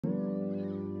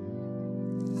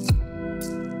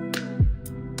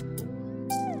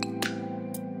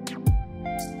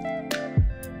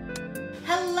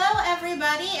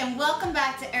everybody, and welcome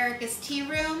back to Erika's Tea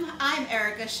Room. I'm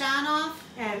Erika Shanoff.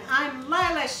 And I'm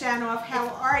Lila Shanoff. How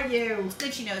are you? It's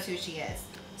good she knows who she is.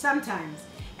 Sometimes.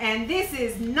 And this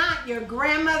is not your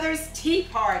grandmother's tea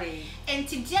party. And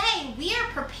today we are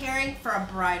preparing for a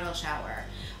bridal shower.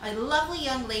 A lovely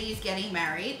young lady's getting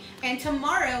married, and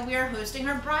tomorrow we are hosting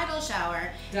her bridal shower.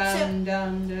 Dun,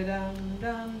 dun, dun, dun,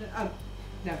 dun. Oh,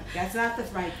 no, that's not the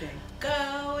right thing.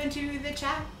 Go into the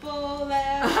chapel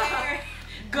and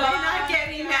We're not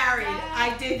getting married.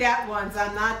 I did that once.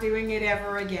 I'm not doing it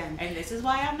ever again. And this is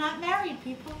why I'm not married,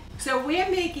 people. So we're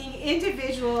making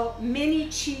individual mini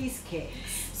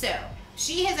cheesecakes. So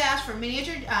she has asked for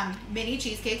mini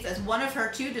cheesecakes as one of her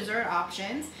 2 dessert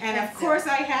options. And of course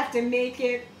I have to make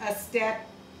it a step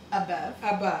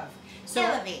above. So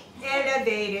elevate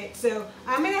it. So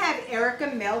I'm going to have Erika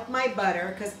melt my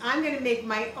butter because I'm going to make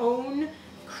my own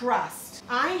crust.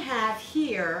 I have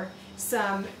here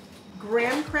some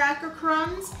graham cracker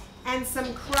crumbs and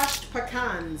some crushed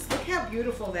pecans. Look how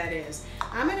beautiful that is.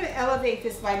 I'm going to elevate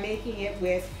this by making it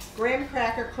with graham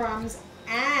cracker crumbs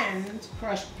and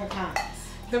crushed pecans.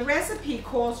 The recipe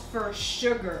calls for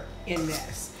sugar in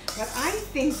this, but I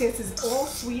think this is all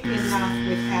sweet enough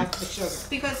without the sugar.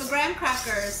 Because the graham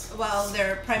crackers, while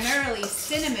they're primarily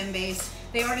cinnamon based,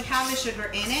 they already have the sugar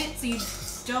in it, so you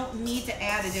don't need to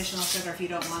add additional sugar if you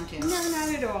don't want to. No, not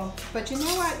at all. But you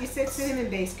know what? You said cinnamon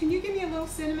based. Can you give me a little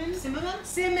cinnamon? Cinnamon?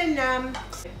 Cinnamon.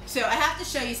 So I have to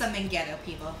show you something ghetto,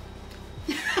 people.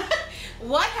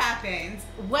 What happens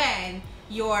when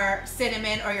your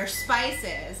cinnamon or your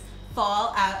spices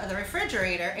fall out of the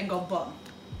refrigerator and go boom?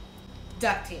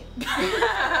 Duct tape.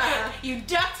 You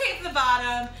duct tape the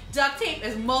bottom. Duct tape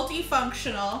is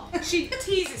multifunctional. She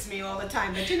teases me all the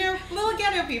time, but you know, Little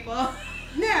ghetto people.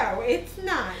 no, it's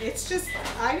not. It's just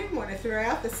I didn't want to throw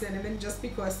out the cinnamon just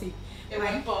because it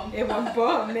went boom. It went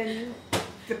boom, and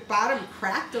the bottom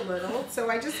cracked a little, so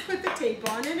I just put the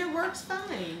tape on, and it works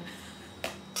fine.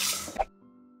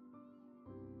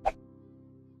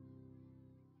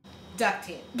 Duct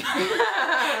tape.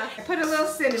 I put a little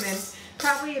cinnamon,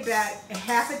 probably about a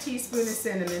half a teaspoon of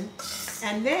cinnamon,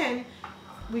 and then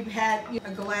we've had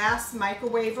a glass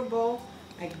microwavable.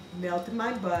 I melted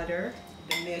my butter.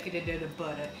 The milk and the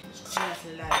butter. It's just a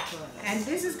lot of butter. And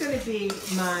this is going to be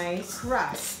my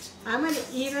crust. I'm going to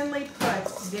evenly put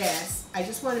this. I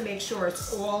just want to make sure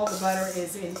it's all the butter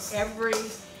is in every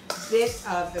bit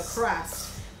of the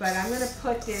crust. But I'm going to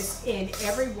put this in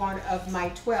every one of my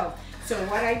 12. So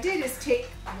what I did is take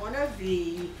one of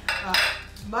the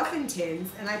muffin tins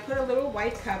and I put a little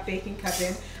white cup, baking cup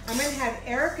in. I'm going to have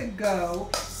Erika go,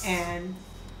 and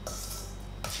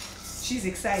she's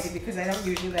excited because I don't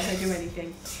usually let her do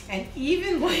anything, and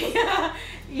evenly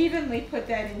put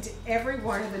that into every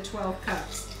one of the 12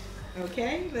 cups.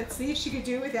 Okay, let's see if she could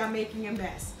do it without making a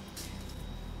mess.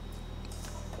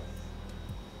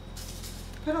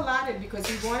 Put a lot in because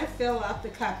we want to fill up the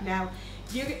cup. Now,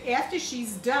 after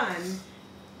she's done,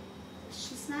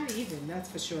 she's not even, that's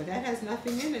for sure. That has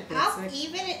nothing in it. I'll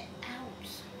even it out.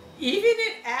 Even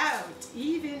it out.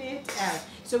 Even it out.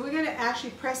 So we're going to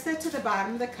actually press that to the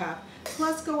bottom of the cup,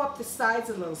 plus go up the sides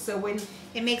a little. So when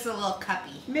it makes a little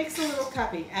cuppy. Makes a little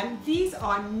cuppy. And these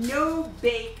are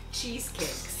no-bake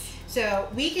cheesecakes. So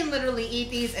we can literally eat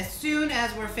these as soon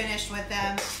as we're finished with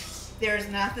them. There's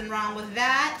nothing wrong with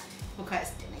that,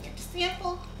 because didn't I get to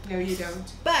sample? No, you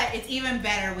don't. But it's even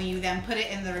better when you then put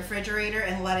it in the refrigerator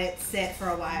and let it sit for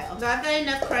a while. So I've got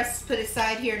enough crust put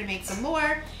aside here to make some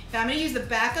more. Now I'm going to use the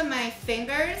back of my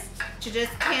fingers to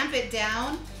just tamp it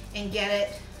down and get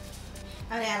it.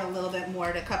 I'd add a little bit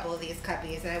more to a couple of these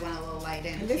cuppies that I want a little light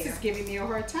in. And this is giving me a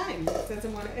hard time. It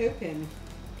doesn't want to open.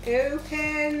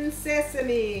 Open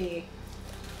sesame.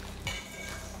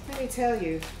 Let me tell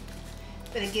you.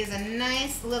 But it gives a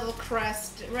nice little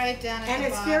crust right down at the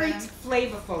bottom. And it's very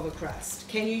flavorful, the crust.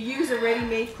 Can you use a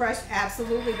ready-made crust?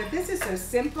 Absolutely. But this is so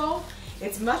simple.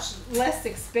 It's much less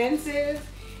expensive.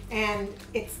 And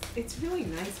it's really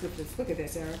nice with this. Look at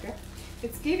this, Erika.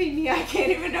 It's giving me, I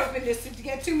can't even open this to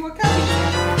get 2 more cuppies.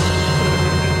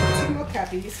 2 more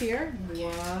cuppies here.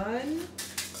 1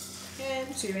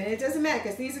 and 2. And it doesn't matter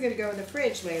because these are going to go in the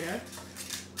fridge later.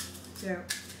 So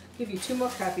give you 2 more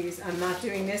cuppies. I'm not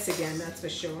doing this again, that's for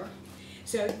sure.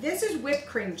 So this is whipped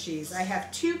cream cheese. I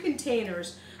have 2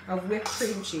 containers of whipped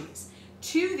cream cheese.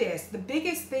 To this, the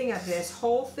biggest thing of this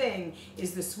whole thing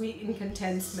is the sweetened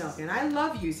condensed milk. And I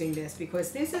love using this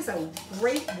because this is a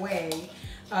great way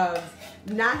of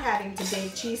not having to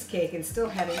bake cheesecake and still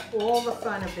having all the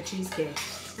fun of the cheesecake.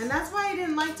 And that's why I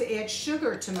didn't like to add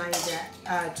sugar to my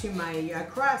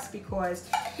crust, because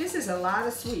this is a lot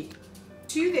of sweet.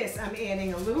 to this, I'm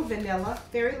adding a little vanilla,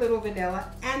 very little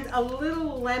vanilla, and a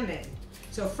little lemon.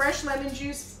 So fresh lemon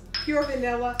juice, pure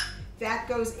vanilla, that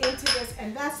goes into this,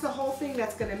 and that's the whole thing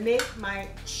that's gonna make my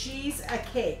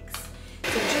cheesecakes.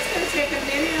 So just gonna take a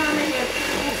minute on the hand.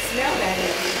 Ooh, smell that,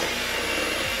 Erika.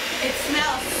 It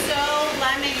smells so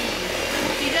lemony.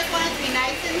 So you just want it to be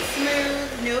nice and smooth,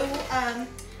 no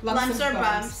lumps or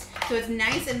bumps. So it's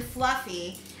nice and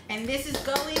fluffy. And this is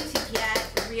going to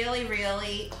get really,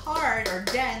 really hard or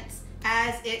dense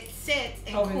as it sits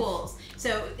and cools.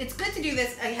 So it's good to do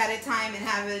this ahead of time and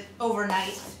have it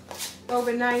overnight.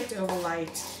 Overnight.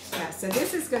 Yeah, so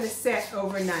this is going to set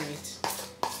overnight.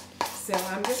 So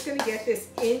I'm just going to get this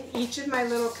in each of my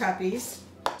little cuppies.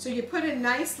 So you put a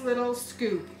nice little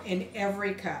scoop in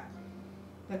every cup.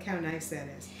 Look how nice that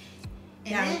is.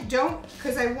 Now don't,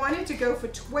 because I wanted to go for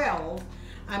 12,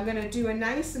 I'm going to do a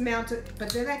nice amount,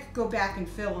 but then I could go back and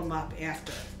fill them up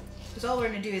after. Because all we're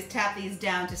going to do is tap these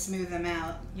down to smooth them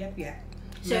out. Yep.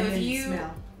 So if you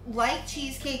like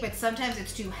cheesecake, but sometimes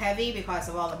it's too heavy because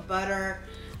of all the butter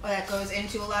that goes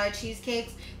into a lot of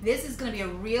cheesecakes, this is going to be a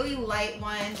really light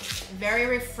one, very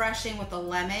refreshing with the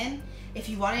lemon. If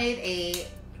you wanted a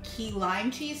key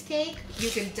lime cheesecake, you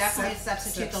could definitely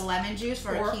substitute the lemon juice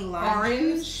for a key lime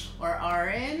juice or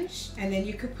orange. And then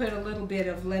you could put a little bit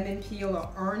of lemon peel or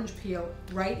orange peel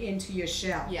right into your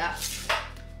shell. Yeah.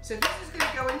 So this is going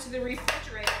to go into the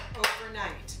refrigerator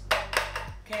overnight.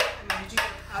 Okay, I'm going to do the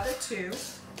other two.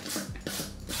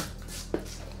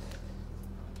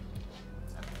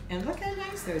 And look how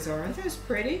nice those are. Aren't those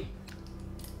pretty?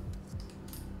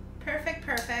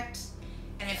 Perfect.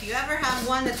 And if you ever have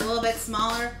one that's a little bit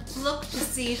smaller, look to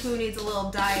see who needs a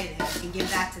little dieting and give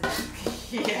that to them.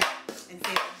 Yeah. And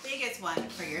save the biggest one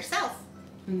for yourself.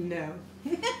 No.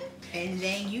 And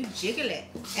then you jiggle it.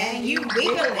 And you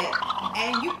wiggle it.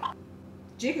 And you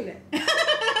jiggle it.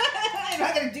 I'm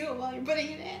not going to do it while you're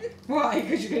putting it in. Why?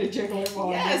 Because you're going to jiggle it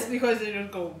while yes, because it'll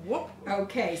go whoop.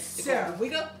 Okay, so. A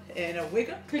wiggle and a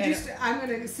wiggle. I'm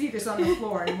going to see this on the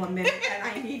floor in 1 minute, and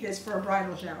I need this for a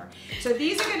bridal shower. So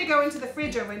these are going to go into the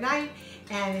fridge overnight,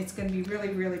 and it's going to be really,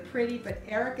 really pretty, but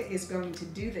Erika is going to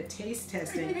do the taste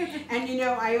testing. And you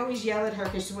know, I always yell at her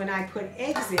because when I put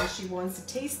eggs in, she wants to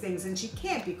taste things, and she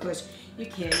can't because you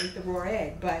can't eat the raw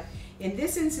egg. But in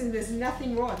this instance, there's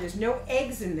nothing raw. There's no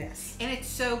eggs in this. And it's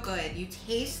so good. You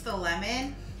taste the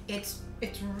lemon. It's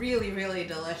really, really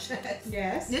delicious.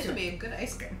 Yes. This would be a good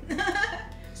ice cream.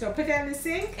 So put that in the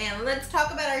sink. And let's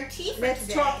talk about our tea for today.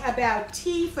 Let's talk about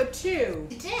tea for two.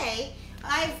 Today,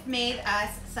 I've made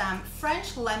us some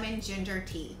French lemon ginger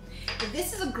tea.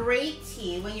 This is a great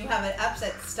tea when you have an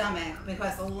upset stomach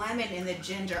because the lemon and the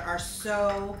ginger are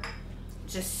so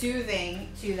just soothing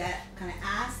to that kind of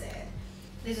acid.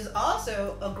 This is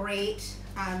also a great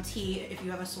tea if you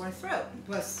have a sore throat.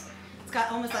 Plus, it's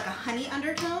got almost like a honey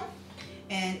undertone,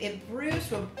 and it brews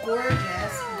to a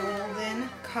gorgeous golden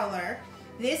color.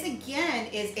 This again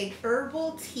is a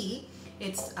herbal tea.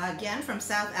 It's again from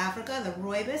South Africa, the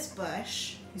rooibos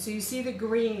bush. So you see the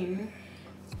green.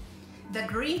 The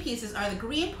green pieces are the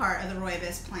green part of the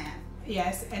rooibos plant.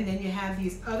 Yes, and then you have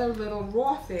these other little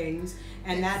raw things,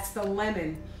 and that's the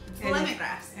lemon. It's the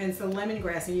lemongrass. And it's the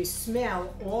lemongrass, and you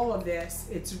smell all of this.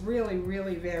 It's really,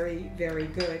 really very, very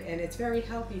good, and it's very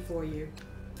healthy for you.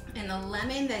 And the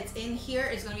lemon that's in here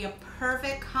is going to be a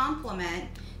perfect complement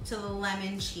to the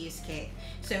lemon cheesecake.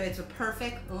 So it's a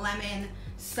perfect lemon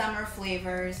summer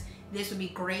flavors. This would be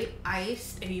great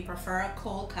iced if you prefer a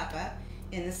cold cuppa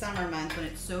in the summer months when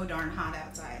it's so darn hot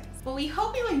outside. Well, we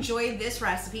hope you enjoyed this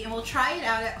recipe and we'll try it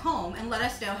out at home and let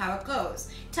us know how it goes.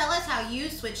 Tell us how you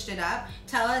switched it up.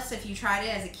 Tell us if you tried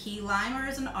it as a key lime or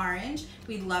as an orange.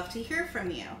 We'd love to hear from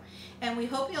you. And we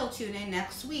hope you'll tune in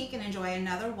next week and enjoy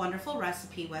another wonderful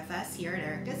recipe with us here at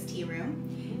Erika's Tea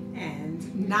Room.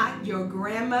 And not your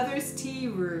grandmother's tea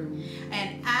room.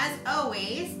 And as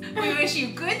always, we wish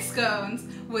you good scones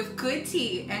with good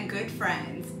tea and good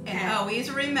friends. And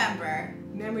always remember,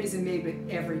 memories are made with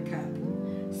every cup.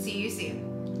 See you soon.